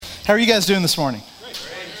How are you guys doing this morning?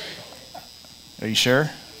 Are you sure?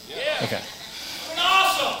 Yeah. Okay.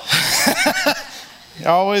 Awesome. You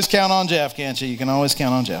always count on Jeff, can't you? You can always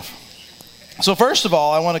count on Jeff. So first of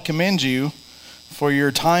all, I want to commend you for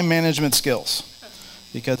your time management skills,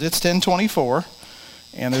 because it's 10:24,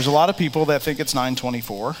 and there's a lot of people that think it's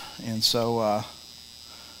 9:24, and so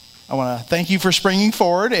I want to thank you for springing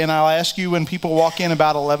forward, and I'll ask you when people walk in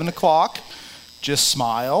about 11 o'clock, just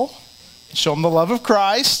smile, show them the love of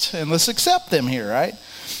Christ, and let's accept them here, right?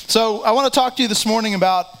 So I want to talk to you this morning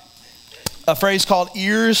about a phrase called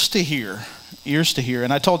ears to hear. Ears to hear.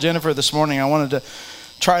 And I told Jennifer this morning I wanted to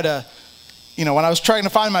try to, when I was trying to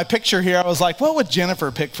find my picture here, I was like, what would Jennifer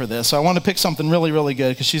pick for this? So I wanted to pick something really, really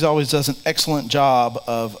good, because she always does an excellent job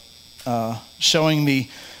of showing the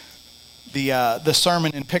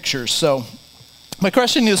sermon in pictures. So my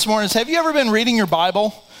question to you this morning is, have you ever been reading your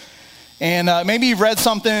Bible? And maybe you've read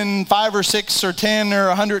something 5 or 6 or 10 or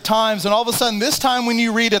 100 times, and all of a sudden this time when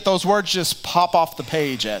you read it, those words just pop off the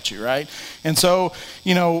page at you, right? And so,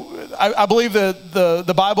 I believe that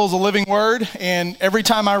the Bible is a living word, and every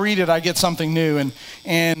time I read it, I get something new.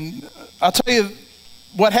 And I'll tell you,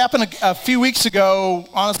 what happened a few weeks ago,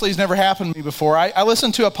 honestly, has never happened to me before. I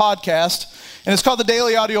listened to a podcast, and it's called the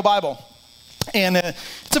Daily Audio Bible. And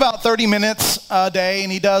it's about 30 minutes a day,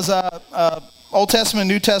 and he does Old Testament,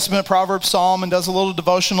 New Testament, Proverbs, Psalm, and does a little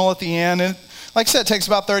devotional at the end. And like I said, it takes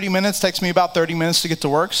about 30 minutes. It takes me about 30 minutes to get to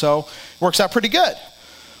work, so it works out pretty good.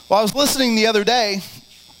 Well, I was listening the other day,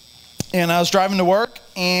 and I was driving to work,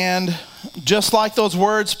 and just like those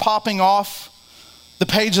words popping off the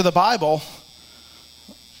page of the Bible,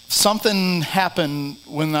 something happened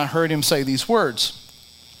when I heard him say these words.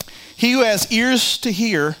 He who has ears to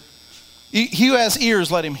hear, he who has ears,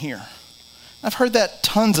 let him hear. I've heard that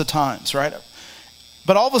tons of times, right?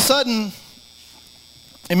 But all of a sudden,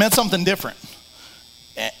 it meant something different.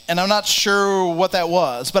 And I'm not sure what that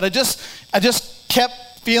was, but I just kept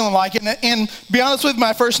feeling like it. And to be honest with you,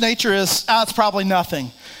 my first nature is, it's probably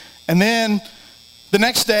nothing. And then the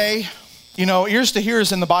next day, ears to hear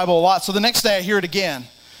is in the Bible a lot. So the next day I hear it again.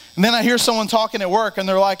 And then I hear someone talking at work, and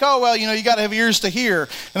they're like, oh, well, you got to have ears to hear.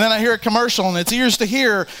 And then I hear a commercial, and it's ears to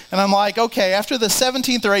hear. And I'm like, okay, after the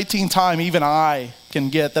 17th or 18th time, even I can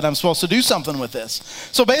get that I'm supposed to do something with this.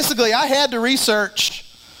 So basically, I had to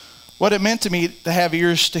research what it meant to me to have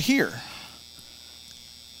ears to hear.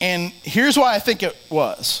 And here's why I think it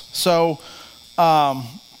was. So I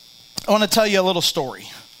want to tell you a little story.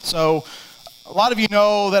 So a lot of you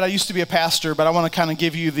know that I used to be a pastor, but I want to kind of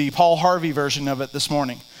give you the Paul Harvey version of it this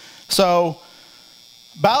morning. So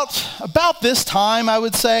about this time, I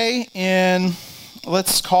would say, in,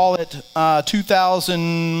 let's call it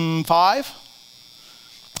 2005,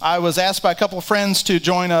 I was asked by a couple of friends to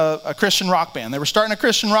join a Christian rock band. They were starting a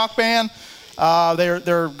Christian rock band.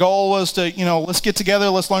 Their goal was to, let's get together,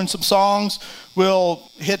 let's learn some songs. We'll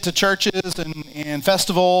hit to churches and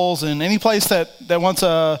festivals and any place that wants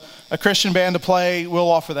a Christian band to play, we'll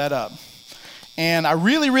offer that up. And I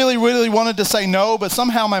really, really, really wanted to say no, but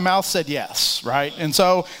somehow my mouth said yes, right? And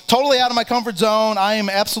so totally out of my comfort zone. I am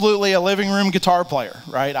absolutely a living room guitar player,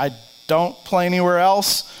 right? I don't play anywhere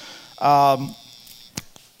else, but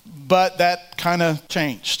that kind of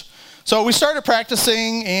changed. So we started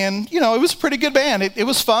practicing, and it was a pretty good band. It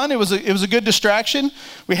was fun. It was a good distraction.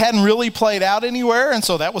 We hadn't really played out anywhere, and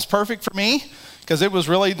so that was perfect for me, because it was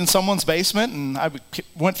really in someone's basement, and I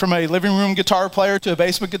went from a living room guitar player to a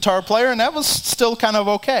basement guitar player, and that was still kind of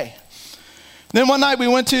okay. Then one night we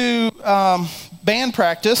went to band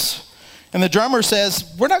practice, and the drummer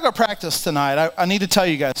says, we're not going to practice tonight. I need to tell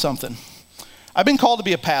you guys something. I've been called to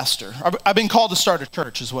be a pastor. I've been called to start a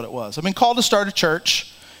church is what it was. I've been called to start a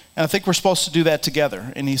church, and I think we're supposed to do that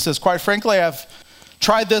together. And he says, quite frankly, I've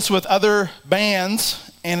tried this with other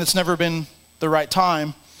bands, and it's never been the right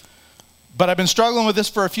time. But I've been struggling with this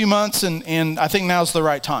for a few months, and I think now's the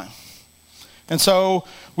right time. And so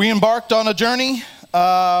we embarked on a journey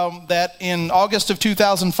that in August of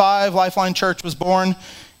 2005, Lifeline Church was born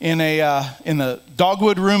in the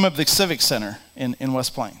Dogwood Room of the Civic Center in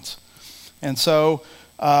West Plains. And so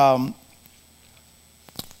the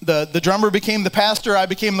drummer became the pastor, I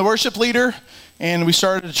became the worship leader, and we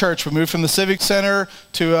started a church. We moved from the Civic Center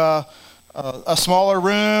to a smaller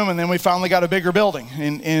room, and then we finally got a bigger building,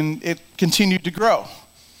 and it continued to grow.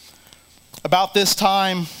 About this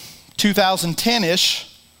time, 2010-ish,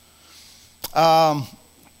 I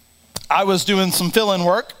was doing some fill-in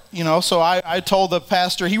work, so I told the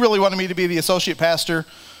pastor, he really wanted me to be the associate pastor.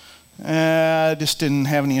 I just didn't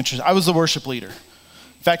have any interest. I was the worship leader.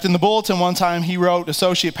 In fact, in the bulletin one time, he wrote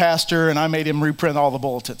associate pastor, and I made him reprint all the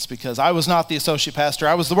bulletins because I was not the associate pastor.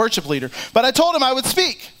 I was the worship leader. But I told him I would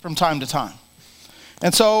speak from time to time.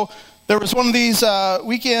 And so there was one of these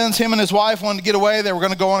weekends, him and his wife wanted to get away. They were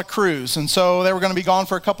going to go on a cruise. And so they were going to be gone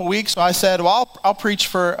for a couple weeks. So I said, well, I'll preach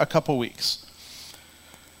for a couple weeks.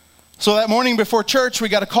 So that morning before church, we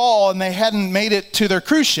got a call, and they hadn't made it to their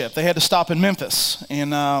cruise ship. They had to stop in Memphis.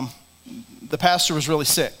 And the pastor was really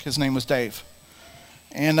sick. His name was Dave.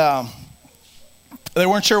 And they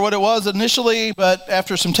weren't sure what it was initially, but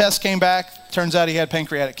after some tests came back, turns out he had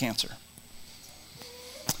pancreatic cancer.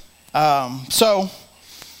 So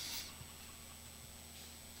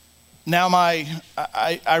now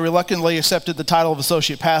I reluctantly accepted the title of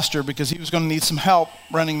associate pastor because he was going to need some help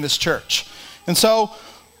running this church. And so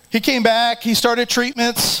he came back, he started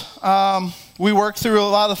treatments. We worked through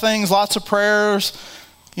a lot of things, lots of prayers,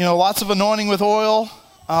 lots of anointing with oil.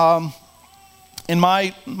 And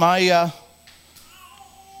my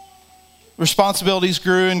responsibilities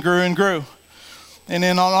grew and grew and grew. And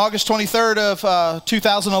then on August 23rd of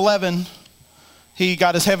 2011, he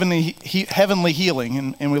got his heavenly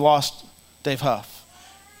healing, and we lost Dave Huff.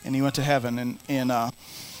 And he went to heaven. And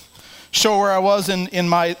show where I was in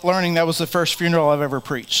my learning, that was the first funeral I've ever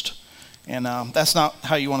preached. And that's not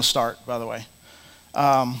how you want to start, by the way.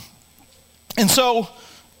 And so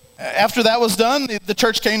after that was done, the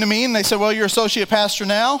church came to me and they said, well, you're associate pastor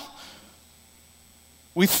now.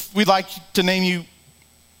 We'd like to name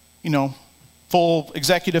you, full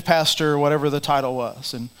executive pastor, or whatever the title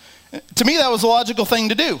was. And to me, that was a logical thing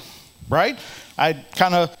to do, right? I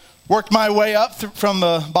kind of worked my way up from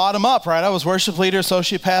the bottom up, right? I was worship leader,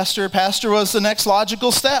 associate pastor. Pastor was the next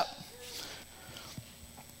logical step.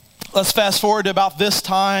 Let's fast forward to about this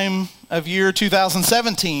time of year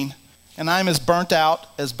 2017. And I'm as burnt out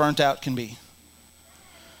can be.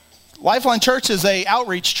 Lifeline Church is a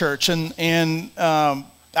outreach church, and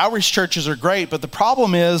outreach churches are great, but the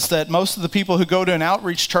problem is that most of the people who go to an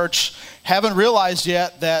outreach church haven't realized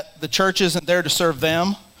yet that the church isn't there to serve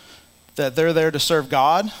them, that they're there to serve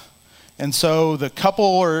God. And so the couple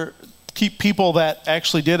or people that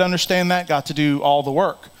actually did understand that got to do all the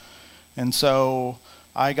work. And so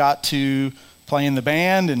I got to play in the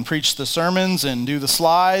band and preach the sermons and do the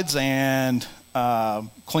slides and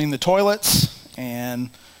clean the toilets and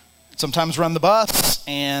sometimes run the bus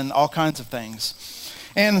and all kinds of things.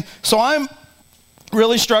 And so I'm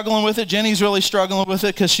really struggling with it. Jenny's really struggling with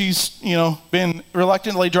it because she's, been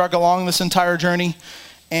reluctantly dragged along this entire journey.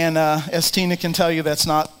 And as Tina can tell you, that's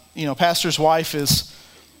not, pastor's wife is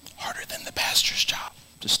harder than the pastor's job.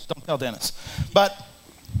 Just don't tell Dennis. But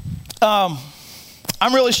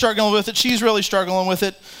I'm really struggling with it. She's really struggling with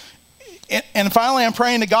it. And finally, I'm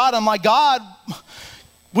praying to God. I'm like, God,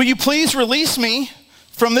 will you please release me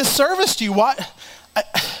from this service to you? Why?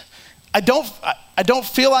 I don't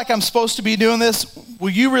feel like I'm supposed to be doing this. Will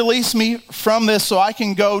you release me from this so I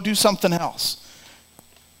can go do something else?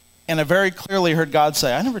 And I very clearly heard God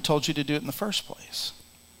say, I never told you to do it in the first place.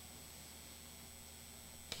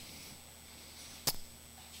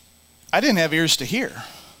 I didn't have ears to hear.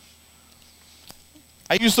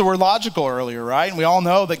 I used the word logical earlier, right? And we all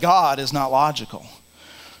know that God is not logical.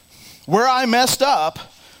 Where I messed up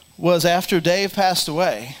was after Dave passed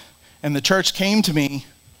away and the church came to me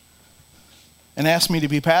and asked me to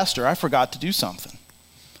be pastor. I forgot to do something.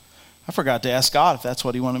 I forgot to ask God if that's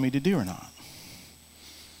what he wanted me to do or not.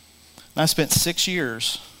 And I spent 6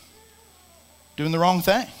 years doing the wrong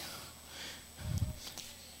thing.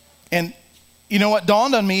 And what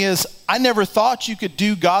dawned on me is I never thought you could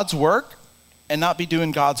do God's work and not be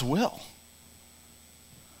doing God's will.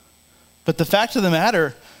 But the fact of the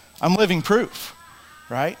matter, I'm living proof,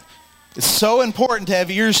 right? It's so important to have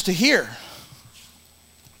ears to hear.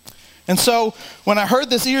 And so when I heard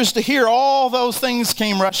this ears to hear, all those things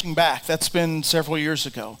came rushing back. That's been several years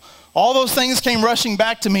ago. All those things came rushing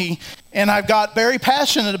back to me, and I've got very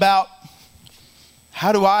passionate about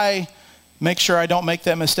how do I make sure I don't make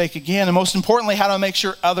that mistake again, and most importantly, how do I make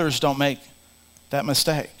sure others don't make that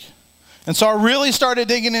mistake? And so I really started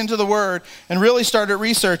digging into the Word and really started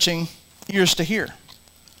researching ears to hear.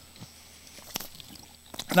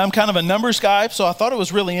 And I'm kind of a numbers guy, so I thought it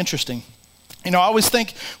was really interesting. I always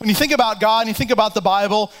think, when you think about God and you think about the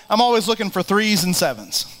Bible, I'm always looking for 3s and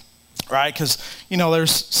 7s, right? Because,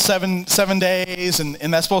 there's seven days,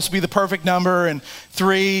 and that's supposed to be the perfect number, and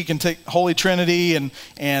 3, you can take Holy Trinity, and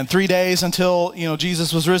 3 days until,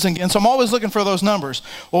 Jesus was risen again. So I'm always looking for those numbers.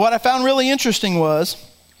 Well, what I found really interesting was,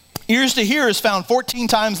 ears to hear is found 14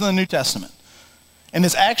 times in the New Testament, and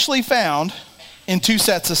is actually found in 2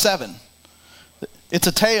 sets of 7. It's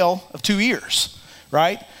a tale of 2 ears,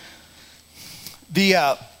 right?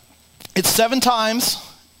 It's 7 times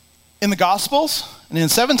in the Gospels and then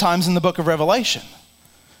 7 times in the book of Revelation.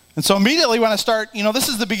 And so immediately when I start, this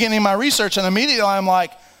is the beginning of my research, and immediately I'm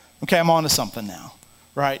like, okay, I'm on to something now,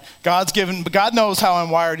 right? God knows how I'm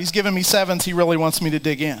wired. He's given me 7s. He really wants me to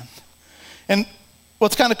dig in. And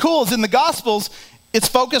what's kind of cool is in the Gospels, it's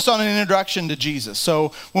focused on an introduction to Jesus.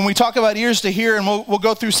 So when we talk about ears to hear, and we'll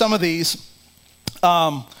go through some of these,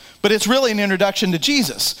 but it's really an introduction to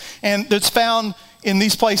Jesus. And it's found in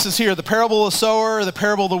these places here, the parable of the sower, the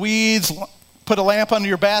parable of the weeds, put a lamp under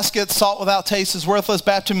your basket, salt without taste is worthless,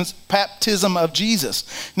 baptism of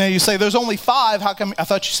Jesus. Now you say, there's only 5, how come? I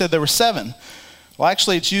thought you said there were 7. Well,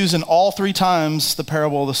 actually it's used in all 3 times the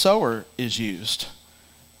parable of the sower is used.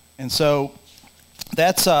 And so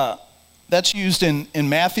that's used in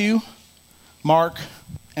Matthew, Mark,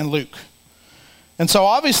 and Luke. And so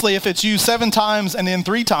obviously if it's used 7 times and then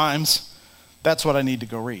 3 times, that's what I need to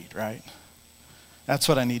go read, right? That's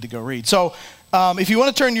what I need to go read. So if you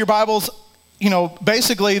want to turn your Bibles,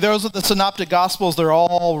 basically those are the synoptic gospels. They're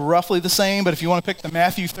all roughly the same, but if you want to pick the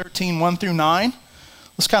Matthew 13, 1 through 9,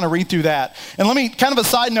 let's kind of read through that. And let me, kind of a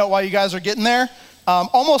side note while you guys are getting there,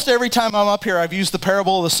 almost every time I'm up here, I've used the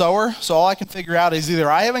parable of the sower, so all I can figure out is either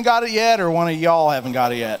I haven't got it yet or one of y'all haven't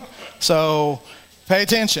got it yet. So pay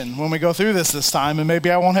attention when we go through this time, and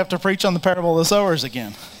maybe I won't have to preach on the parable of the sowers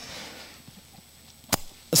again.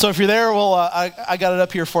 So if you're there, I got it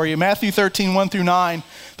up here for you. Matthew 13, 1 through 9.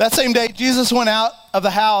 That same day, Jesus went out of the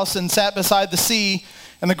house and sat beside the sea,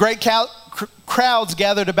 and the great crowds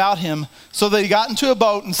gathered about him, so that he got into a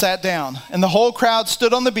boat and sat down. And the whole crowd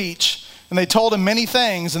stood on the beach, and they told him many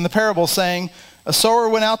things in the parable, saying, a sower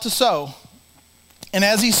went out to sow. And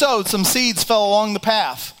as he sowed, some seeds fell along the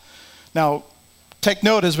path. Now, take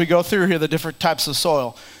note as we go through here the different types of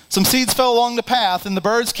soil. Some seeds fell along the path, and the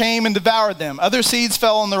birds came and devoured them. Other seeds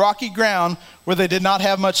fell on the rocky ground where they did not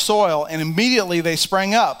have much soil, and immediately they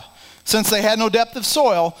sprang up, since they had no depth of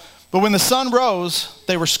soil. But when the sun rose,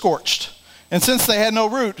 they were scorched. And since they had no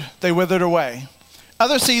root, they withered away.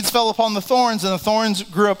 Other seeds fell upon the thorns, and the thorns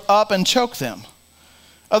grew up and choked them.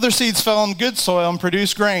 Other seeds fell on good soil and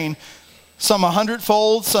produced grain, some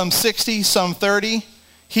 100-fold, some 60, some 30.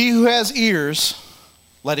 He who has ears,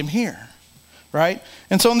 let him hear. Right?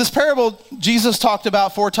 And so in this parable, Jesus talked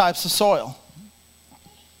about 4 types of soil.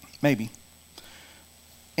 Maybe.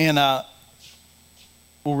 And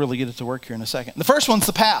we'll really get it to work here in a second. The first one's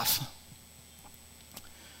the path.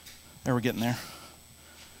 There, we're getting there.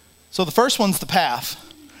 So the first one's the path.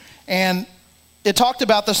 And it talked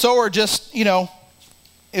about the sower just, it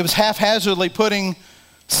was haphazardly putting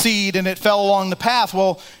seed and it fell along the path.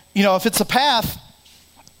 Well, if it's a path,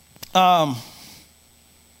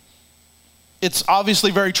 it's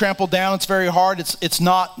obviously very trampled down. It's very hard. It's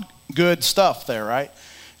not good stuff there, right?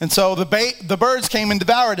 And so the birds came and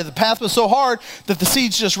devoured it. The path was so hard that the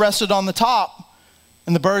seeds just rested on the top,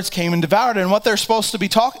 and the birds came and devoured it. And what they're supposed to be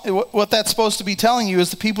what that's supposed to be telling you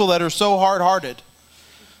is the people that are so hard-hearted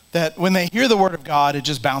that when they hear the word of God, it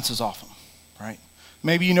just bounces off them, right?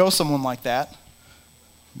 Maybe you know someone like that.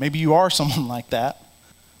 Maybe you are someone like that.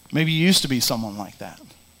 Maybe you used to be someone like that,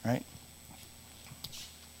 right?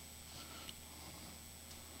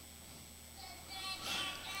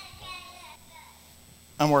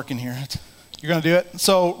 I'm working here. You're going to do it?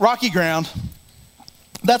 So rocky ground,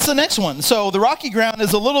 that's the next one. So the rocky ground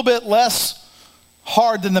is a little bit less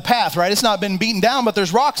hard than the path, right? It's not been beaten down, but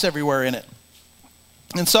there's rocks everywhere in it.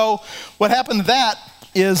 And so what happened to that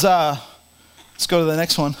is, let's go to the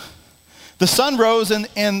next one. The sun rose and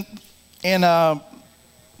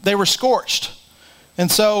they were scorched.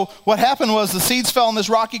 And so what happened was the seeds fell on this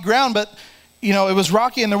rocky ground, but it was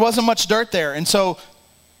rocky and there wasn't much dirt there. And so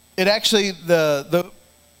it actually,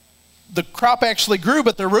 the crop actually grew,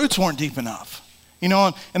 but their roots weren't deep enough. And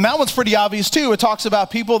that one's pretty obvious too. It talks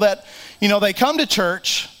about people that, they come to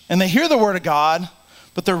church and they hear the word of God,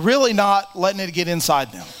 but they're really not letting it get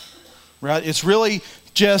inside them, right? It's really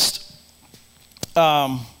just,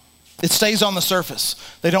 it stays on the surface.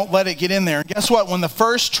 They don't let it get in there. And guess what? When the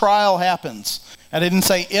first trial happens, I didn't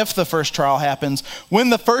say if the first trial happens, when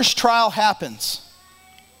the first trial happens,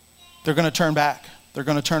 they're going to turn back. They're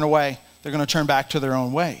going to turn away. They're going to turn back to their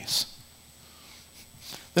own ways.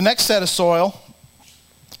 The next set of soil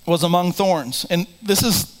was among thorns. And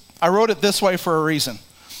I wrote it this way for a reason.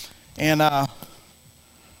 And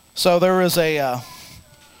so there was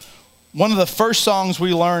one of the first songs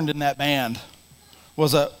we learned in that band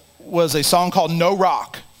was a song called No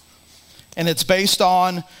Rock. And it's based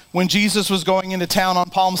on when Jesus was going into town on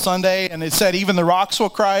Palm Sunday, and it said, even the rocks will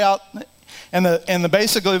cry out. And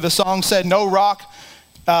basically the song said, no rock's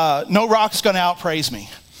going to outpraise me.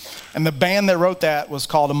 And the band that wrote that was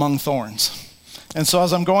called Among Thorns. And so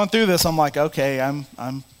as I'm going through this, I'm like, okay, I'm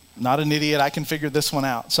not an idiot. I can figure this one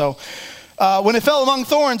out. So when it fell among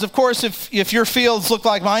thorns, of course, if your fields look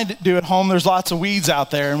like mine do at home, there's lots of weeds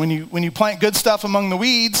out there. And when you plant good stuff among the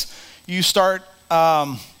weeds, you start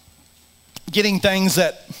getting things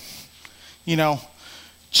that,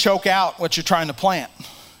 choke out what you're trying to plant.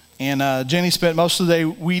 And Jenny spent most of the day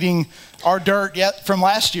weeding our dirt from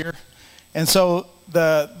last year. And so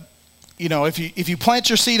if you plant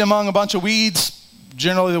your seed among a bunch of weeds,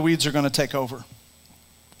 generally the weeds are going to take over.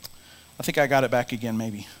 I think I got it back again,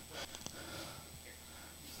 maybe.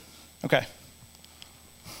 Okay.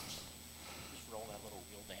 Just roll that little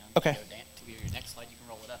wheel down. Okay. Go down to your next slide, you can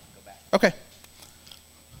roll it up and go back. Okay.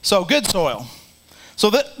 So good soil. So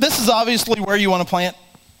this is obviously where you want to plant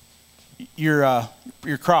your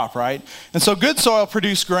crop, right? And so good soil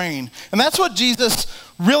produce grain. And that's what Jesus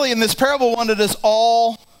really in this parable wanted us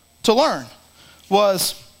all to learn,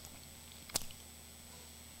 was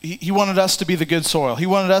he wanted us to be the good soil. He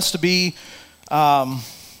wanted us to be to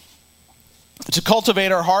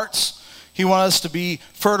cultivate our hearts. He wanted us to be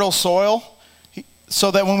fertile soil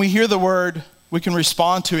so that when we hear the word, we can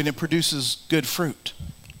respond to it and it produces good fruit.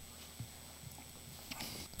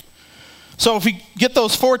 So if we get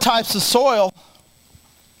those 4 types of soil,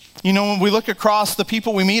 when we look across the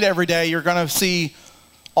people we meet every day, you're going to see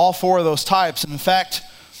all 4 of those types. And in fact,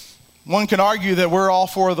 one can argue that we're all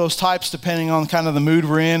 4 of those types depending on kind of the mood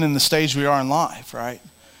we're in and the stage we are in life, right?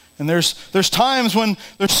 And there's times when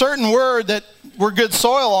there's certain word that we're good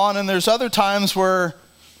soil on, and there's other times where,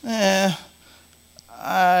 I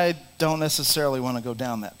don't necessarily want to go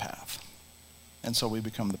down that path. And so we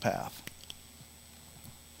become the path.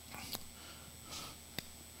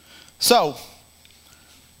 So,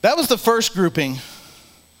 that was the first grouping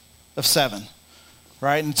of 7,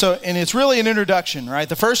 right? And it's really an introduction, right?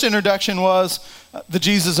 The first introduction was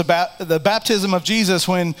the baptism of Jesus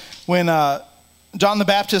when John the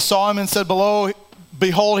Baptist saw him and said,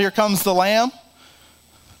 "Behold, here comes the Lamb."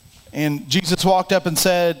 And Jesus walked up and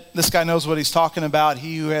said, "This guy knows what he's talking about.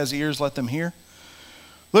 He who has ears, let them hear."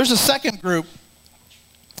 There's a second group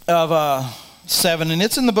of 7, and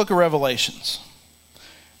it's in the book of Revelations.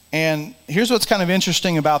 And here's what's kind of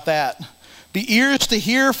interesting about that. The ears to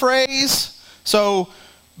hear phrase. So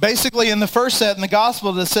basically in the first set in the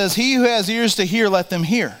gospel that says, "He who has ears to hear, let them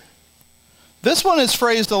hear." This one is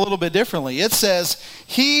phrased a little bit differently. It says,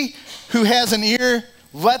 "He who has an ear,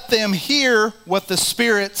 let them hear what the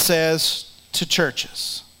Spirit says to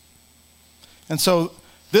churches." And so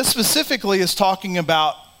this specifically is talking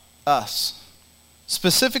about us.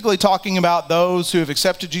 Specifically talking about those who have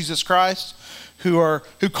accepted Jesus Christ, who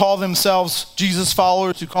call themselves Jesus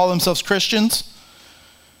followers, who call themselves Christians.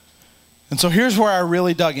 And so here's where I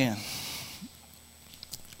really dug in.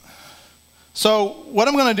 So what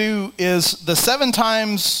I'm going to do is the 7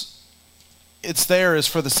 times it's there is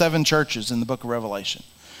for the 7 churches in the book of Revelation.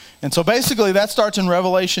 And so basically that starts in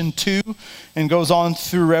Revelation 2 and goes on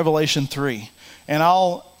through Revelation 3. And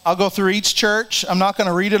I'll go through each church. I'm not going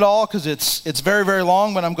to read it all because it's very, very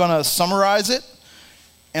long, but I'm going to summarize it.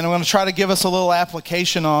 And I'm going to try to give us a little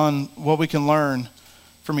application on what we can learn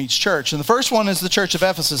from each church. And the first one is the church of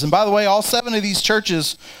Ephesus. And by the way, all 7 of these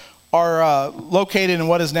churches are located in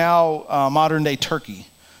what is now modern-day Turkey.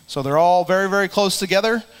 So they're all very, very close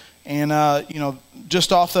together. And,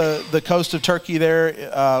 just off the coast of Turkey there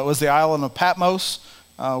was the island of Patmos,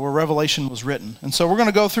 where Revelation was written. And so we're going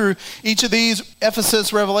to go through each of these.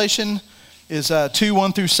 Ephesus, Revelation is 2,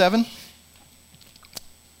 1 through 7.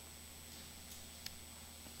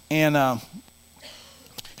 And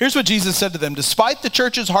here's what Jesus said to them. "Despite the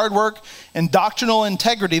church's hard work and doctrinal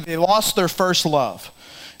integrity, they lost their first love."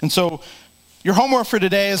 And so your homework for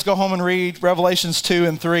today is go home and read Revelations 2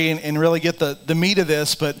 and 3 and really get the meat of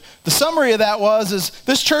this. But the summary of that is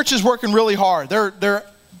this church is working really hard.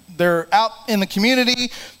 They're out in the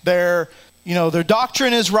community. Their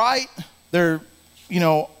doctrine is right. They're,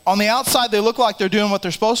 on the outside they look like they're doing what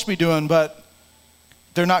they're supposed to be doing, but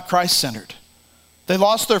they're not Christ-centered. They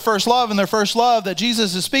lost their first love, and their first love that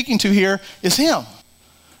Jesus is speaking to here is Him,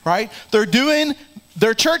 right? They're doing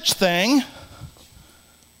their church thing,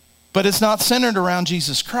 but it's not centered around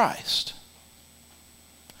Jesus Christ.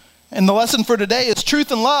 And the lesson for today is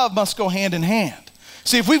truth and love must go hand in hand.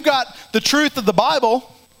 See, if we've got the truth of the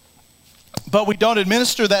Bible, but we don't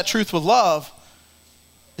administer that truth with love,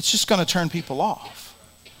 it's just going to turn people off.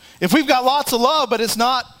 If we've got lots of love, but it's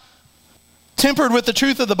not tempered with the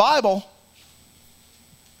truth of the Bible,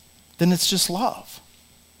 then it's just love.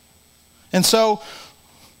 And so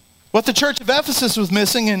what the church of Ephesus was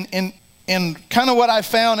missing, and kind of what I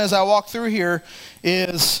found as I walked through here,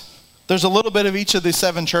 is there's a little bit of each of the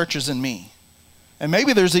 7 churches in me. And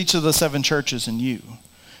maybe there's each of the 7 churches in you.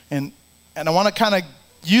 And I want to kind of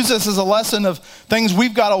use this as a lesson of things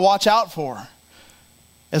we've got to watch out for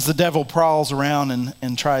as the devil prowls around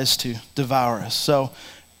and tries to devour us. So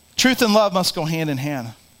truth and love must go hand in hand.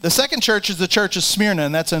 The second church is the church of Smyrna,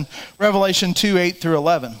 and that's in Revelation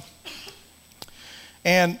 2:8-11.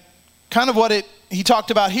 And kind of what he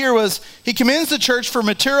talked about here was he commends the church for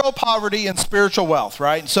material poverty and spiritual wealth,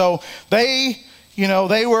 right? So they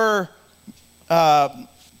were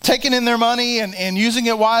taking in their money and using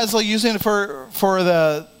it wisely, using it for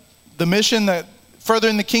the mission that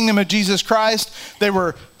furthering the kingdom of Jesus Christ. They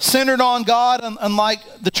were centered on God, unlike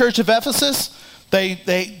the church of Ephesus.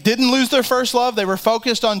 They didn't lose their first love. They were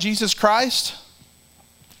focused on Jesus Christ.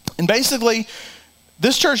 And basically,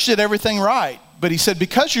 this church did everything right. But he said,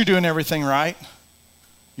 because you're doing everything right,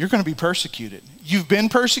 you're going to be persecuted. You've been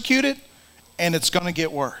persecuted, and it's going to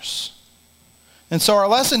get worse. And so our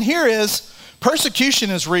lesson here is persecution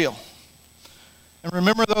is real. And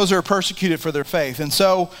remember those who are persecuted for their faith. And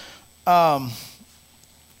so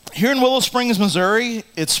here in Willow Springs, Missouri,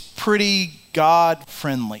 it's pretty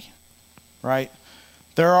God-friendly, right?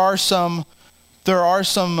 There are some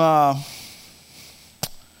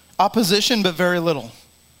opposition, but very little.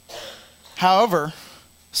 However,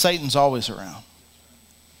 Satan's always around.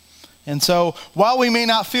 And so while we may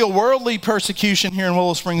not feel worldly persecution here in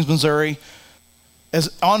Willow Springs, Missouri,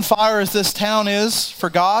 as on fire as this town is for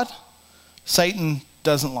God, Satan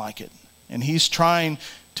doesn't like it. And he's trying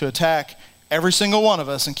to attack every single one of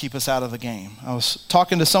us and keep us out of the game. I was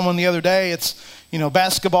talking to someone the other day. It's,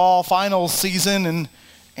 basketball finals season,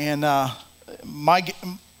 and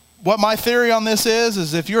what my theory on this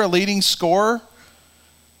is if you're a leading scorer,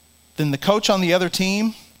 then the coach on the other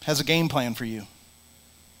team has a game plan for you.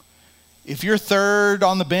 If you're third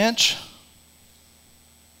on the bench,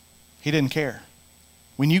 he didn't care.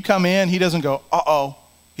 When you come in, he doesn't go, uh-oh,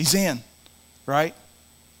 he's in, right?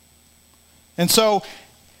 And so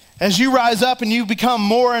as you rise up and you become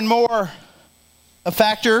more and more a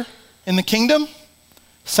factor in the kingdom,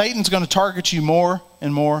 Satan's going to target you more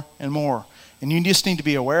and more and more. And you just need to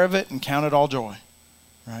be aware of it and count it all joy,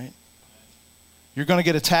 right? You're going to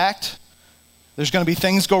get attacked. There's going to be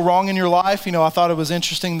things go wrong in your life. I thought it was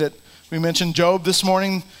interesting that we mentioned Job this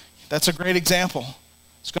morning. That's a great example.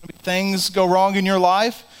 It's going to be things go wrong in your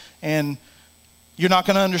life, and you're not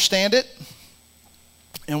going to understand it.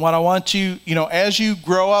 And what I want you, as you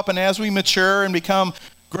grow up and as we mature and become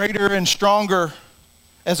greater and stronger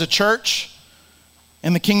as a church,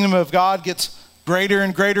 and the kingdom of God gets greater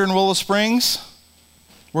and greater in Willow Springs,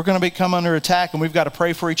 we're going to become under attack, and we've got to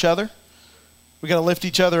pray for each other. We got to lift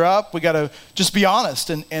each other up. We got to just be honest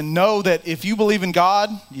and know that if you believe in God,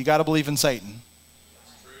 you got to believe in Satan.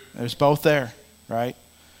 There's both there, right?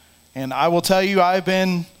 And I will tell you, I've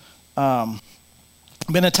been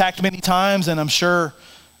attacked many times, and I'm sure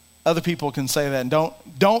other people can say that. And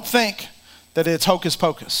don't think that it's hocus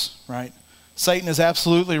pocus, right? Satan is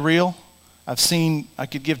absolutely real. I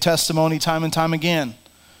could give testimony time and time again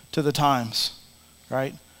to the times,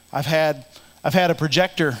 right? I've had a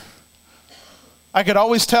projector. I could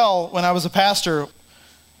always tell when I was a pastor,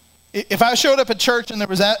 if I showed up at church and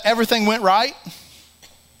everything went right,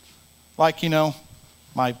 like,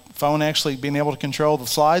 my phone actually being able to control the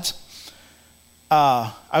slides,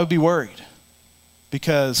 I would be worried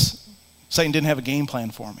because Satan didn't have a game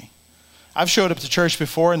plan for me. I've showed up to church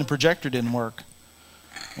before and the projector didn't work.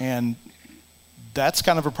 And that's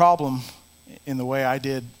kind of a problem in the way I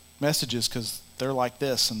did messages, because they're like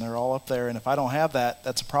this and they're all up there. And if I don't have that,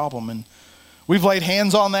 that's a problem. And we've laid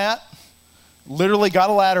hands on that, literally got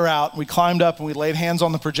a ladder out. We climbed up and we laid hands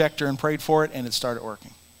on the projector and prayed for it, and it started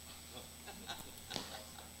working.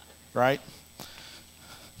 Right?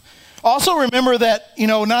 Also remember that,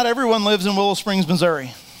 not everyone lives in Willow Springs,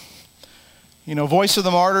 Missouri. Voice of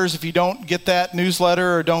the Martyrs, if you don't get that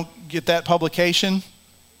newsletter or don't get that publication,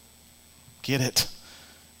 get it.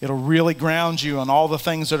 It'll really ground you on all the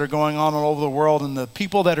things that are going on all over the world and the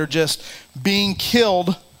people that are just being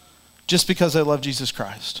killed just because they love Jesus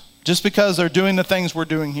Christ. Just because they're doing the things we're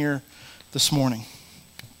doing here this morning.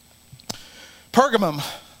 Pergamum,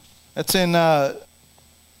 that's in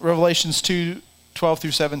Revelations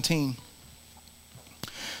 2:12-17.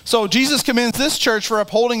 So Jesus commends this church for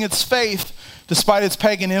upholding its faith despite its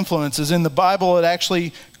pagan influences. In the Bible, it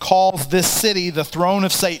actually calls this city the throne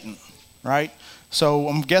of Satan, right? So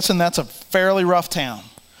I'm guessing that's a fairly rough town.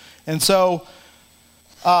 And so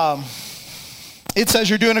it says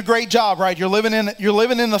you're doing a great job, right? You're living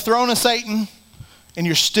in the throne of Satan, and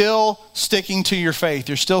you're still sticking to your faith.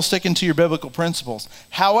 You're still sticking to your biblical principles.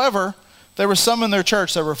 However, there were some in their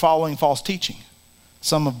church that were following false teaching.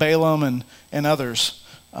 Some of Balaam and others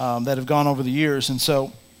that have gone over the years. And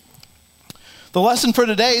so the lesson for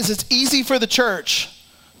today is it's easy for the church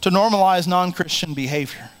to normalize non-Christian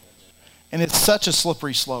behavior. And it's such a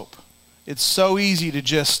slippery slope. It's so easy to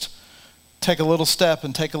just take a little step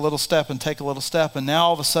and take a little step and take a little step, and now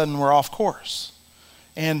all of a sudden we're off course.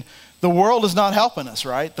 And the world is not helping us,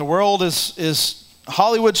 right? The world is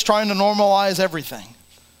Hollywood's trying to normalize everything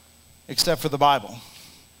except for the Bible.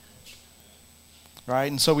 Right?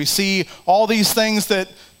 And so we see all these things that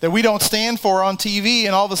we don't stand for on TV,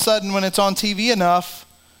 and all of a sudden when it's on TV enough,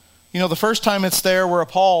 the first time it's there, we're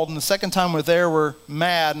appalled, and the second time we're there, we're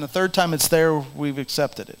mad, and the third time it's there, we've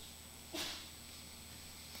accepted it.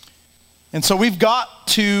 And so we've got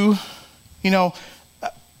to,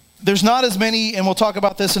 there's not as many, and we'll talk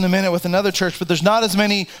about this in a minute with another church, but there's not as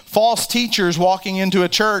many false teachers walking into a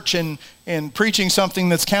church and preaching something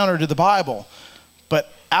that's counter to the Bible.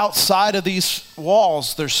 But outside of these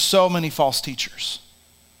walls, there's so many false teachers.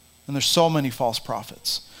 And there's so many false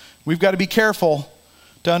prophets. We've got to be careful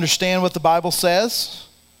to understand what the Bible says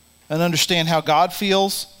and understand how God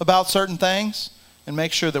feels about certain things and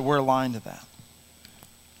make sure that we're aligned to that.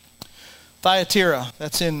 Thyatira,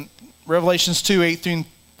 that's in Revelations 2,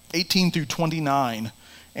 18 through 29.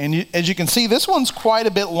 And as you can see, this one's quite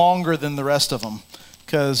a bit longer than the rest of them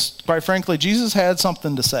because, quite frankly, Jesus had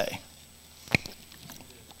something to say.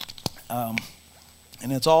 And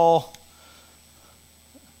it's all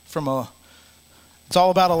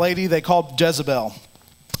about a lady they called Jezebel.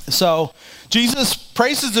 So Jesus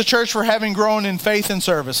praises the church for having grown in faith and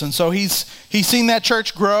service, and so he's seen that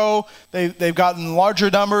church grow. They've gotten larger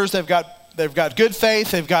numbers. They've got good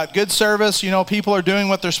faith. They've got good service. People are doing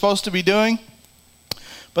what they're supposed to be doing.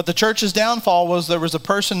 But the church's downfall was there was a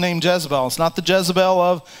person named Jezebel. It's not the Jezebel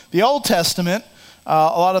of the Old Testament. A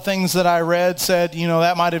lot of things that I read said,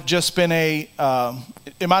 that might have just been it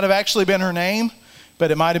might have actually been her name,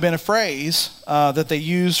 but it might have been a phrase that they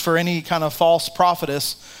used for any kind of false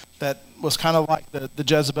prophetess that was kind of like the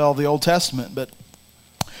Jezebel of the Old Testament. But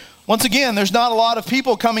once again, there's not a lot of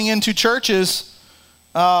people coming into churches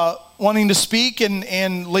wanting to speak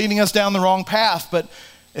and leading us down the wrong path. But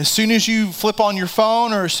as soon as you flip on your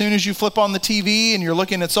phone or as soon as you flip on the TV and you're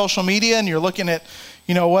looking at social media and you're looking at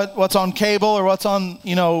what's on cable or what's on,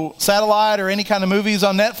 satellite or any kind of movies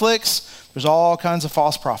on Netflix, there's all kinds of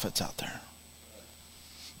false prophets out there.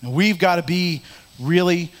 And we've got to be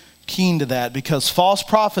really keen to that because false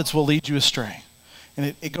prophets will lead you astray.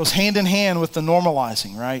 And it goes hand in hand with the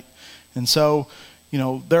normalizing, right? And so,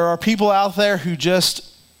 there are people out there who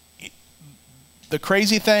the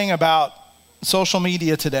crazy thing about social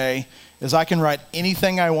media today is I can write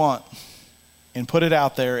anything I want and put it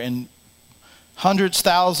out there and hundreds,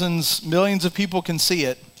 thousands, millions of people can see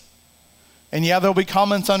it. And yeah, there'll be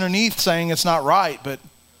comments underneath saying it's not right, but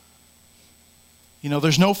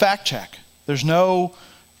there's no fact check. There's no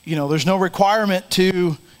requirement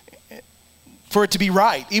for it to be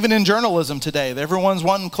right. Even in journalism today, everyone's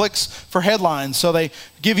wanting clicks for headlines, so they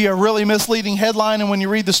give you a really misleading headline, and when you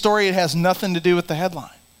read the story, it has nothing to do with the headline.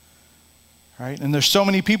 Right? And there's so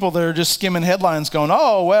many people that are just skimming headlines going,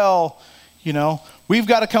 oh, well, we've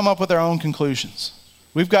got to come up with our own conclusions.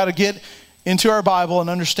 We've got to get into our Bible and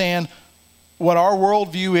understand what our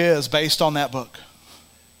worldview is based on that book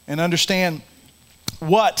and understand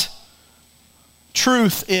what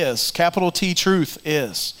truth is, capital T truth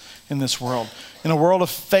is in this world. In a world of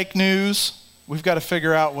fake news, we've got to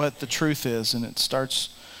figure out what the truth is, and it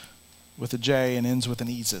starts with a J and ends with an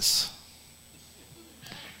Esus.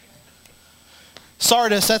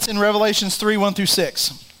 Sardis, that's in Revelations 3, 1 through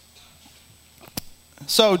 6.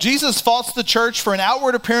 So Jesus faults the church for an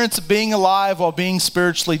outward appearance of being alive while being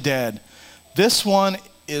spiritually dead. This one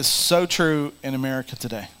is so true in America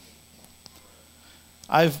today.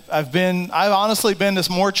 I've honestly been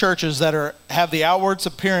to more churches that have the outward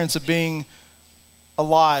appearance of being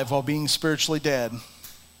alive while being spiritually dead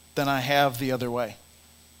than I have the other way.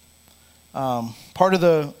 Part of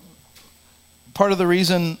the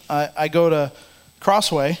reason I go to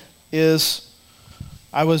Crossway is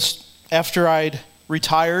after I'd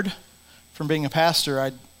retired from being a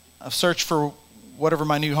pastor, I've searched for whatever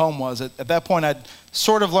my new home was. At that point, I'd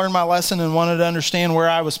sort of learned my lesson and wanted to understand where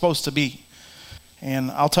I was supposed to be.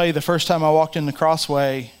 And I'll tell you, the first time I walked into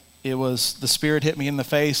Crossway, the Spirit hit me in the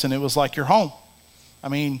face, and it was like, you're home. I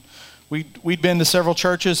mean, we'd been to several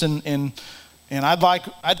churches, and I'd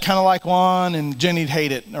kind of like one, and Jenny'd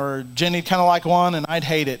hate it, or Jenny'd kind of like one, and I'd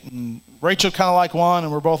hate it, and Rachel kind of like one,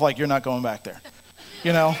 and we're both like, you're not going back there,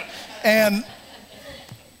 And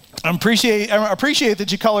I appreciate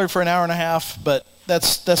that you colored for an hour and a half, but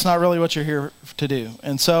that's not really what you're here to do.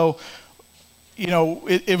 And so,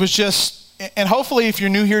 it was just, and hopefully if you're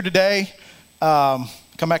new here today,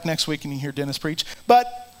 come back next week and you hear Dennis preach. But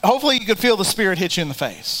hopefully you could feel the Spirit hit you in the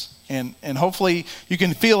face. And hopefully you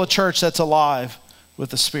can feel a church that's alive with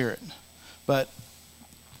the Spirit. But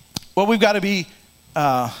what we've got to be,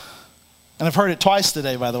 and I've heard it twice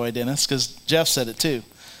today, by the way, Dennis, because Jeff said it too.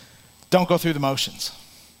 Don't go through the motions.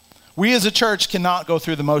 We as a church cannot go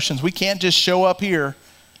through the motions. We can't just show up here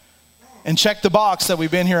and check the box that we've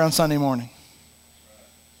been here on Sunday morning.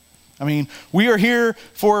 I mean, we are here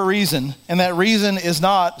for a reason, and that reason is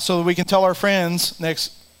not so that we can tell our friends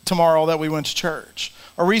tomorrow that we went to church.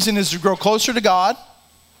 Our reason is to grow closer to God,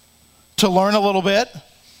 to learn a little bit,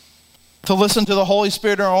 to listen to the Holy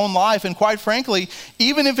Spirit in our own life, and quite frankly,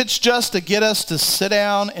 even if it's just to get us to sit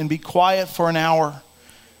down and be quiet for an hour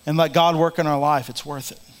and let God work in our life, it's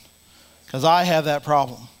worth it. Because I have that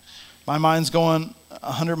problem. My mind's going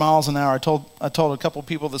 100 miles an hour. I told a couple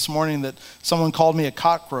people this morning that someone called me a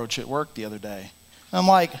cockroach at work the other day. And I'm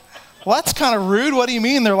like, well, that's kind of rude. What do you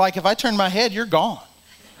mean? They're like, if I turn my head, you're gone.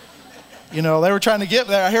 They were trying to get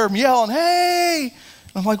there. I hear them yelling, hey.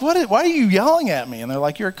 And I'm like, why are you yelling at me? And they're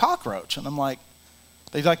like, you're a cockroach. And I'm like,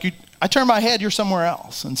 I turn my head, you're somewhere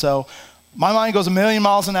else. And so my mind goes 1,000,000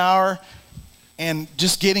 miles an hour, and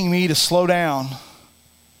just getting me to slow down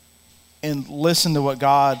and listen to what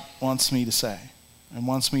God wants me to say and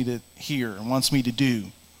wants me to hear and wants me to do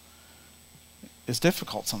is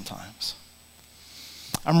difficult sometimes.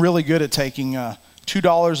 I'm really good at taking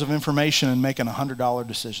 $2 of information and making $100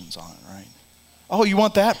 decisions on it, right? Oh, you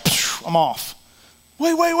want that? I'm off.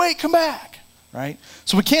 Wait, come back, right?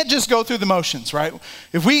 So we can't just go through the motions, right?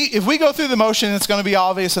 If we go through the motion, it's going to be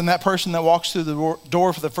obvious, and that person that walks through the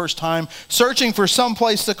door for the first time, searching for some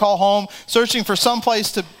place to call home, searching for some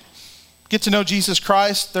place to get to know Jesus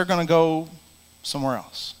Christ, they're going to go somewhere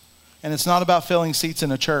else. And it's not about filling seats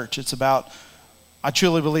in a church. It's about, I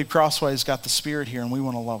truly believe Crossway's got the Spirit here, and we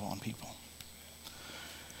want to love on people.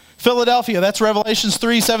 Philadelphia, that's Revelations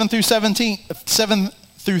 3, 7 through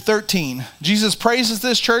 13. Jesus praises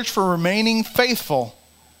this church for remaining faithful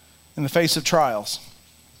in the face of trials.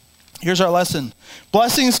 Here's our lesson.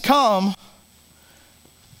 Blessings come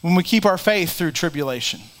when we keep our faith through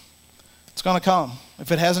tribulation. It's going to come.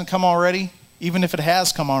 If it hasn't come already, even if it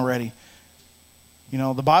has come already.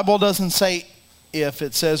 The Bible doesn't say if,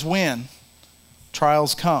 it says when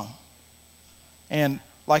trials come. And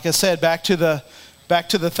like I said, back to the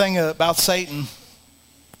thing about Satan.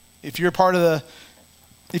 If you're part of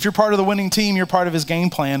the winning team, you're part of his game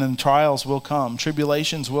plan, and trials will come,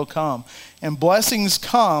 tribulations will come, and blessings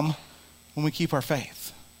come when we keep our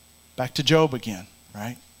faith. Back to Job again,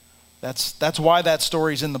 right? That's why that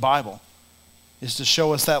story's in the Bible, is to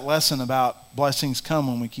show us that lesson about blessings come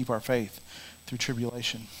when we keep our faith through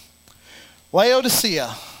tribulation.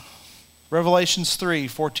 Laodicea, Revelations 3,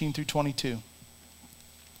 14 through 22.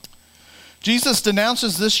 Jesus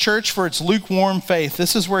denounces this church for its lukewarm faith.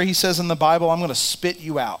 This is where he says in the Bible, I'm going to spit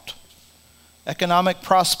you out. Economic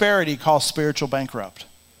prosperity calls spiritual bankrupt.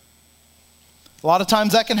 A lot of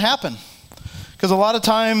times that can happen. Because a lot of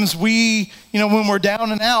times we, when we're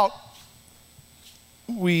down and out,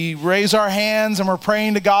 we raise our hands and we're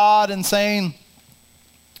praying to God and saying,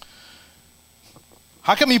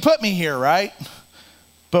 how come you put me here, right?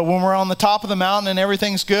 But when we're on the top of the mountain and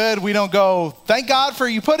everything's good, we don't go, thank God for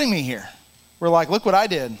you putting me here. We're like, look what I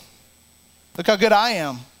did. Look how good I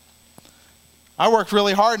am. I worked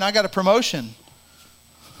really hard and I got a promotion.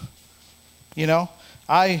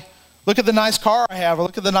 I look at the nice car I have, or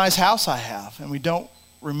look at the nice house I have, and we don't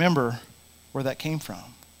remember where that came from.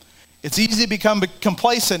 It's easy to become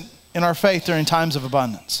complacent in our faith during times of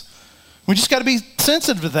abundance. We just got to be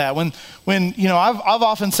sensitive to that. When I've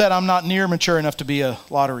often said I'm not near mature enough to be a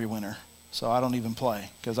lottery winner, so I don't even play,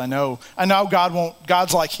 because I know God won't.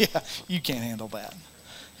 God's like, yeah, you can't handle that.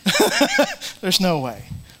 There's no way,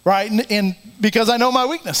 right? And because I know my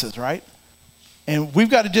weaknesses, right? And we've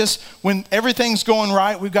got to just, when everything's going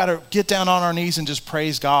right, we've got to get down on our knees and just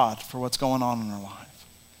praise God for what's going on in our life.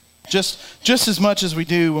 Just as much as we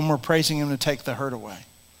do when we're praising him to take the hurt away.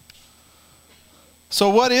 So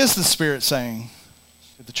what is the Spirit saying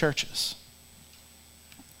to the churches?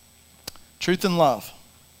 Truth and love.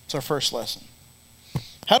 It's our first lesson.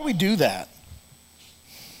 How do we do that?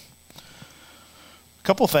 A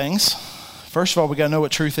couple things. First of all, we got to know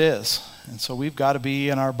what truth is. And so we've got to be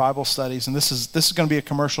in our Bible studies. And this is going to be a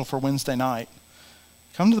commercial for Wednesday night.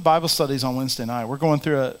 Come to the Bible studies on Wednesday night. We're going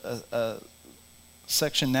through a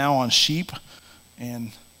section now on sheep,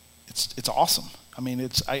 and it's awesome. I mean,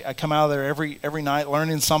 I come out of there every night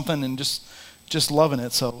learning something and just just loving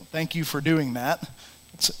it. So thank you for doing that.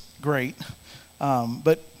 It's great.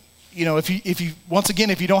 But if you once again,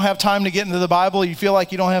 if you don't have time to get into the Bible, you feel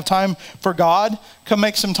like you don't have time for God, come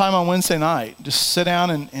make some time on Wednesday night. Just sit down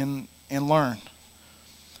and learn.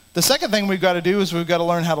 The second thing we've got to do is we've got to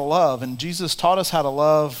learn how to love. And Jesus taught us how to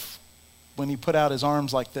love when he put out his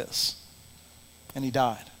arms like this and he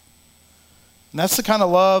died. And that's the kind of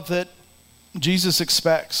love that Jesus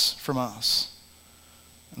expects from us.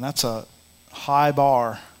 And that's a high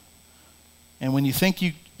bar. And when you think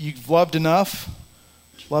you've loved enough,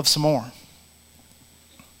 love some more.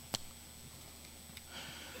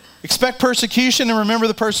 Expect persecution and remember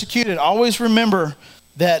the persecuted. Always remember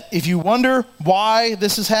that if you wonder why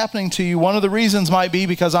this is happening to you, one of the reasons might be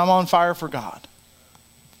because I'm on fire for God.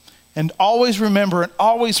 And always remember and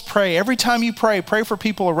always pray. Every time you pray for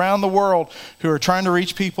people around the world who are trying to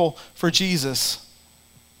reach people for Jesus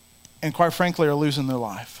and quite frankly are losing their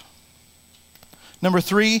life. Number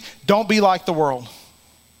 3, don't be like the world.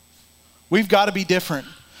 We've got to be different.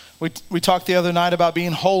 We talked the other night about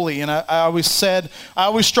being holy, and I always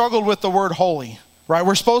struggled with the word holy, right?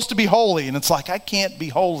 We're supposed to be holy, and it's like, I can't be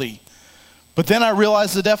holy. But then I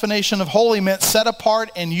realized the definition of holy meant set apart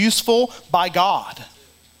and useful by God.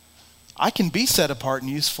 I can be set apart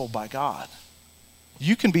and useful by God.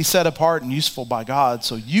 You can be set apart and useful by God,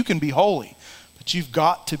 so you can be holy. But you've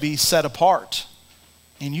got to be set apart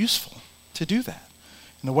and useful to do that.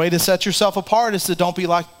 And the way to set yourself apart is to don't be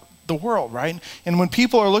like the world, right? And when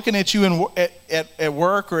people are looking at you at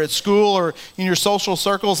work or at school or in your social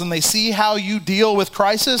circles and they see how you deal with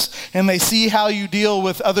crisis and they see how you deal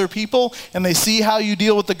with other people and they see how you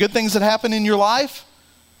deal with the good things that happen in your life,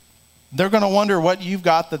 they're going to wonder what you've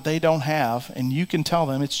got that they don't have, and you can tell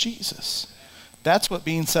them it's Jesus. That's what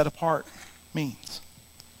being set apart means.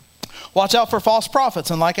 Watch out for false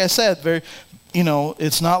prophets. And like I said,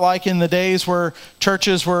 it's not like in the days where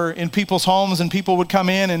churches were in people's homes and people would come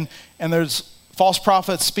in and there's false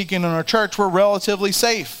prophets speaking in our church. We're relatively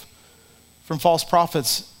safe from false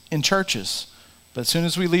prophets in churches. But as soon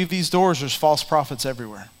as we leave these doors, there's false prophets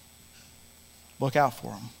everywhere. Look out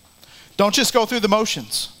for them. Don't just go through the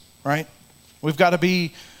motions, right? We've got to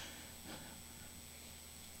be...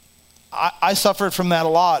 I suffered from that a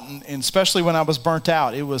lot, and especially when I was burnt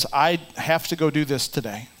out. It was, I have to go do this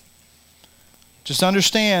today. Just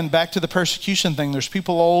understand, back to the persecution thing, there's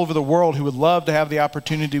people all over the world who would love to have the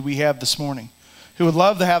opportunity we have this morning, who would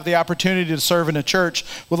love to have the opportunity to serve in a church,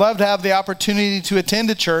 would love to have the opportunity to attend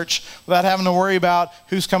a church without having to worry about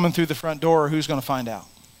who's coming through the front door or who's going to find out.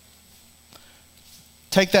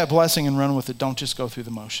 Take that blessing and run with it. Don't just go through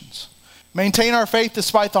the motions. Maintain our faith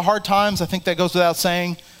despite the hard times. I think that goes without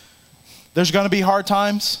saying. There's going to be hard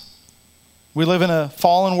times. We live in a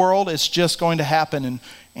fallen world. It's just going to happen.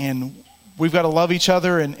 And we've got to love each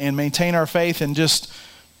other and maintain our faith and just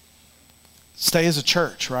stay as a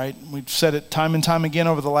church, right? We've said it time and time again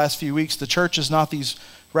over the last few weeks. The church is not these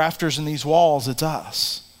rafters and these walls. It's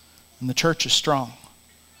us. And the church is strong.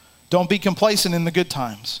 Don't be complacent in the good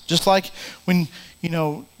times. Just like when,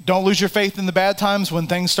 don't lose your faith in the bad times when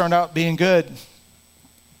things start out being good.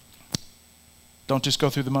 Don't just go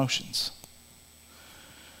through the motions.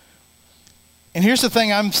 And here's the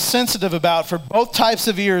thing I'm sensitive about. For both types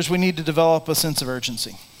of ears, we need to develop a sense of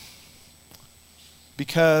urgency.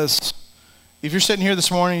 Because if you're sitting here this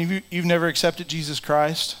morning, you've never accepted Jesus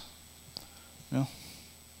Christ,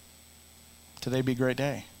 today be a great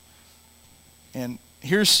day. And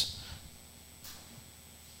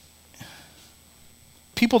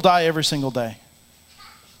people die every single day.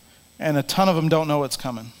 And a ton of them don't know what's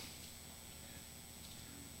coming.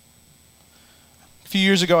 A few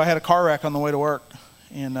years ago, I had a car wreck on the way to work,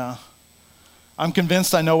 and I'm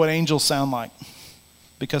convinced I know what angels sound like,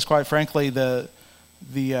 because quite frankly, I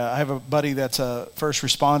have a buddy that's a first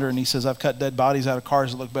responder, and he says, I've cut dead bodies out of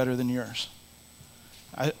cars that look better than yours.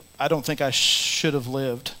 I don't think I should have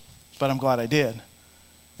lived, but I'm glad I did.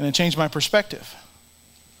 And it changed my perspective,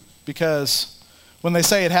 because when they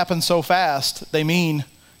say it happened so fast, they mean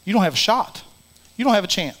you don't have a shot. You don't have a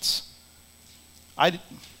chance.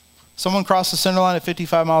 Someone crossed the center line at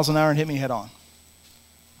 55 miles an hour and hit me head on.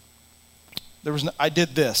 I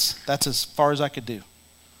did this. That's as far as I could do.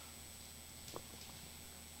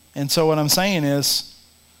 And so what I'm saying is,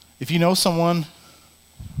 if you know someone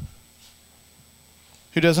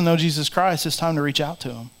who doesn't know Jesus Christ, it's time to reach out to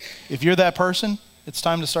them. If you're that person, it's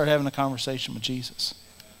time to start having a conversation with Jesus.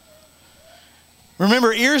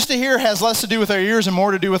 Remember, ears to hear has less to do with our ears and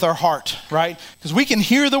more to do with our heart, right? Because we can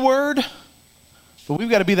hear the word, but we've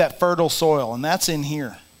got to be that fertile soil, and that's in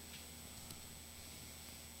here.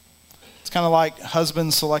 It's kind of like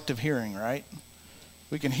husband selective hearing, right?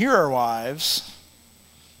 We can hear our wives,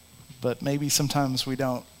 but maybe sometimes we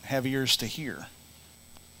don't have ears to hear.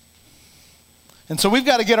 And so we've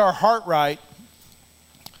got to get our heart right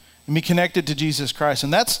and be connected to Jesus Christ.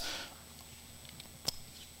 And that's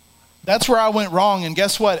where I went wrong. And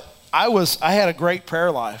guess what? I had a great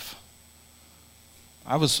prayer life.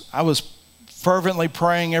 I was fervently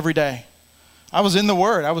praying every day. I was in the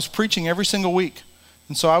Word. I was preaching every single week.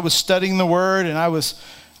 And so I was studying the Word, and I was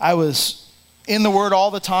in the Word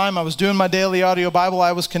all the time. I was doing my daily audio Bible.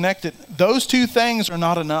 I was connected. Those two things are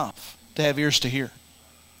not enough to have ears to hear,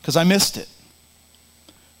 because I missed it.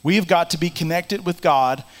 We've got to be connected with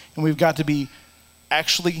God, and we've got to be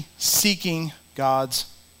actually seeking God's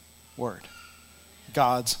Word,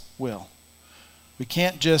 God's will. We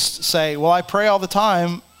can't just say, well, I pray all the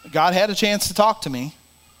time. God had a chance to talk to me.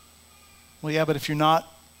 Well, yeah, but if you're not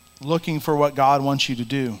looking for what God wants you to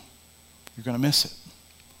do, you're going to miss it.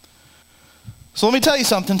 So let me tell you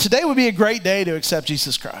something. Today would be a great day to accept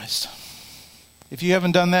Jesus Christ. If you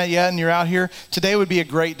haven't done that yet and you're out here, today would be a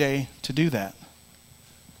great day to do that.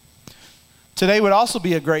 Today would also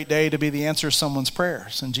be a great day to be the answer to someone's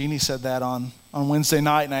prayers. And Jeannie said that on Wednesday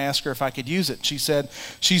night, and I asked her if I could use it. She said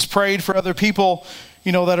she's prayed for other people,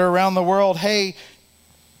 that are around the world. Hey,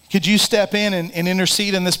 could you step in and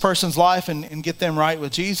intercede in this person's life and get them right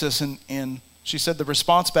with Jesus? And she said the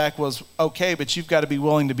response back was, okay, but you've got to be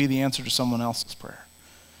willing to be the answer to someone else's prayer.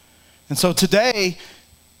 And so today,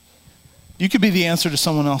 you could be the answer to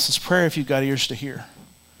someone else's prayer if you've got ears to hear.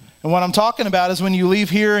 And what I'm talking about is when you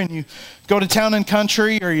leave here and you go to town and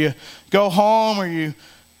country, or you go home, or you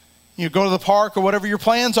go to the park, or whatever your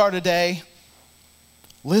plans are today,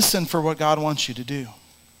 listen for what God wants you to do.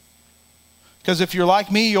 Because if you're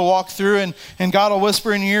like me, you'll walk through and God will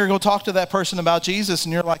whisper in your ear, go talk to that person about Jesus,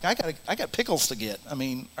 and you're like, I got pickles to get. I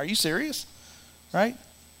mean, are you serious? Right?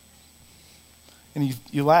 And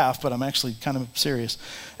you laugh, but I'm actually kind of serious.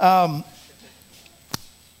 But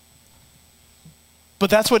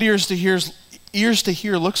that's what ears to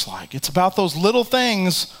hear looks like. It's about those little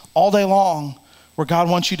things all day long where God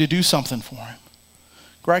wants you to do something for him.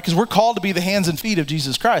 Right? Because we're called to be the hands and feet of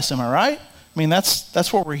Jesus Christ. Am I right? I mean,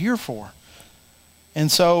 that's what we're here for. And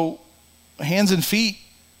so hands and feet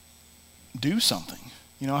do something.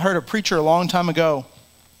 I heard a preacher a long time ago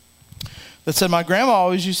that said, my grandma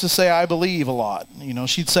always used to say, I believe a lot.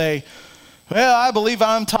 She'd say, well, I believe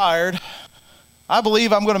I'm tired. I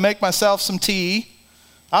believe I'm going to make myself some tea.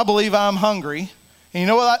 I believe I'm hungry. And you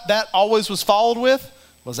know what that always was followed with?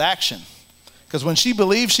 Was action. Because when she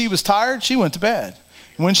believed she was tired, she went to bed.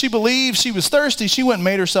 And when she believed she was thirsty, she went and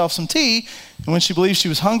made herself some tea. And when she believed she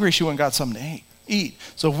was hungry, she went and got something to eat.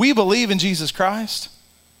 So if we believe in Jesus Christ,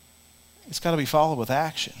 it's got to be followed with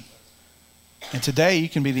action. And today you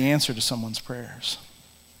can be the answer to someone's prayers.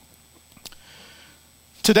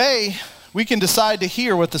 Today, we can decide to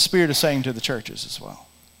hear what the Spirit is saying to the churches as well.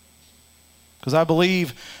 Because I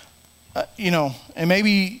believe, and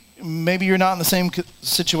maybe you're not in the same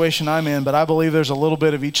situation I'm in, but I believe there's a little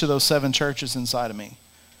bit of each of those 7 churches inside of me.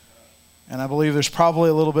 And I believe there's probably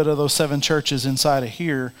a little bit of those 7 churches inside of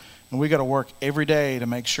here, and we got to work every day to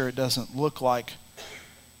make sure it doesn't look like.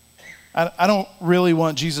 I don't really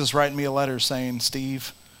want Jesus writing me a letter saying,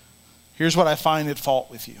 Steve, here's what I find at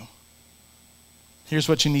fault with you. Here's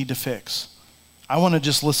what you need to fix. I want to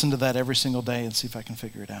just listen to that every single day and see if I can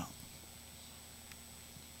figure it out.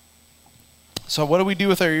 So what do we do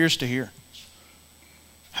with our ears to hear?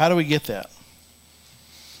 How do we get that?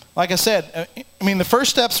 Like I said, the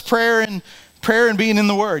first step's prayer and being in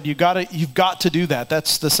the Word. You've got to do that.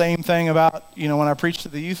 That's the same thing about, when I preached to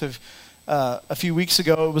the youth a few weeks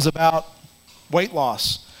ago, it was about weight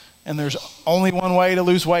loss. And there's only one way to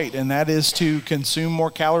lose weight, and that is to consume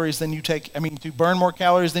more calories than you to burn more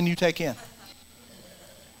calories than you take in.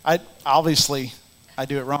 I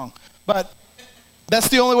do it wrong. But that's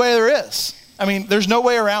the only way there is. There's no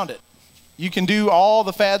way around it. You can do all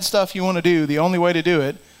the fad stuff you want to do. The only way to do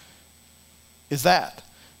it is that.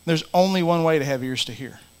 There's only one way to have ears to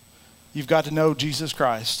hear. You've got to know Jesus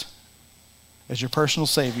Christ as your personal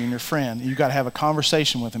Savior and your friend. You've got to have a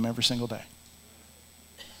conversation with him every single day.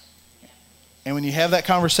 And when you have that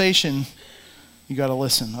conversation, you got to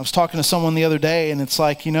listen. I was talking to someone the other day, and it's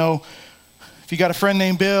like, if you got a friend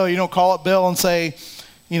named Bill, you don't call up Bill and say,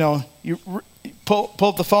 you pull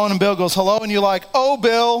up the phone and Bill goes, hello, and you're like, oh,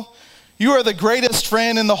 Bill, you are the greatest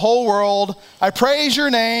friend in the whole world. I praise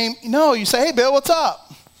your name. No, you say, hey, Bill, what's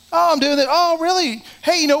up? Oh, I'm doing that. Oh, really?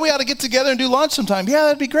 Hey, we ought to get together and do lunch sometime. Yeah,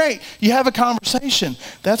 that'd be great. You have a conversation.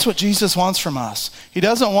 That's what Jesus wants from us. He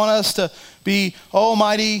doesn't want us to be, oh,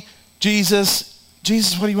 mighty Jesus,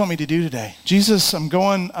 Jesus, what do you want me to do today? Jesus, I'm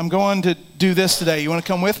going to do this today. You want to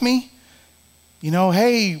come with me? You know,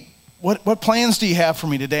 hey, what plans do you have for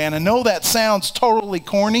me today? And I know that sounds totally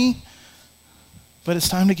corny, but it's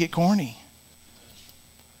time to get corny.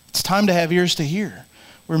 It's time to have ears to hear.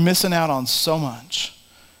 We're missing out on so much.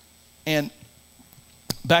 And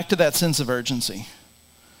back to that sense of urgency.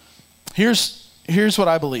 Here's what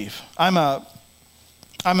I believe. I'm a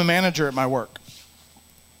manager at my work.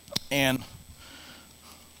 And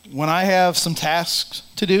when I have some tasks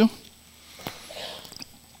to do,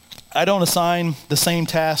 I don't assign the same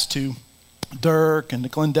task to Dirk and to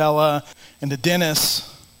Glendella and to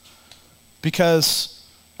Dennis because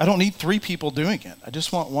I don't need 3 people doing it. I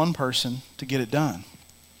just want one person to get it done.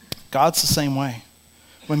 God's the same way.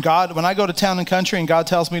 When I go to town and country and God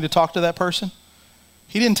tells me to talk to that person,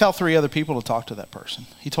 he didn't tell 3 other people to talk to that person.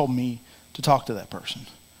 He told me to talk to that person.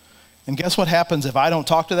 And guess what happens if I don't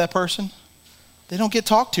talk to that person? They don't get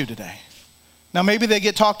talked to today. Now, maybe they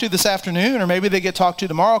get talked to this afternoon or maybe they get talked to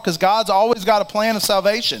tomorrow because God's always got a plan of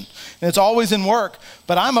salvation and it's always in work.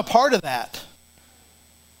 But I'm a part of that.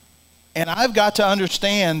 And I've got to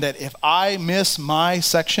understand that if I miss my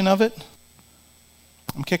section of it,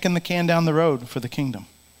 I'm kicking the can down the road for the kingdom.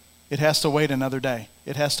 It has to wait another day.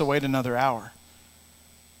 It has to wait another hour.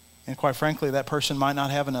 And quite frankly, that person might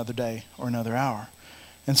not have another day or another hour.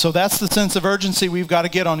 And so that's the sense of urgency we've got to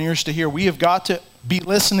get on ears to hear. We have got to be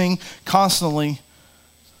listening constantly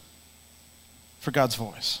for God's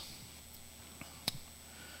voice.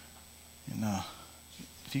 And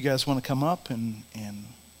if you guys want to come up and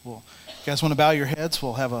you guys want to bow your heads,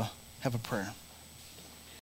 we'll have a prayer.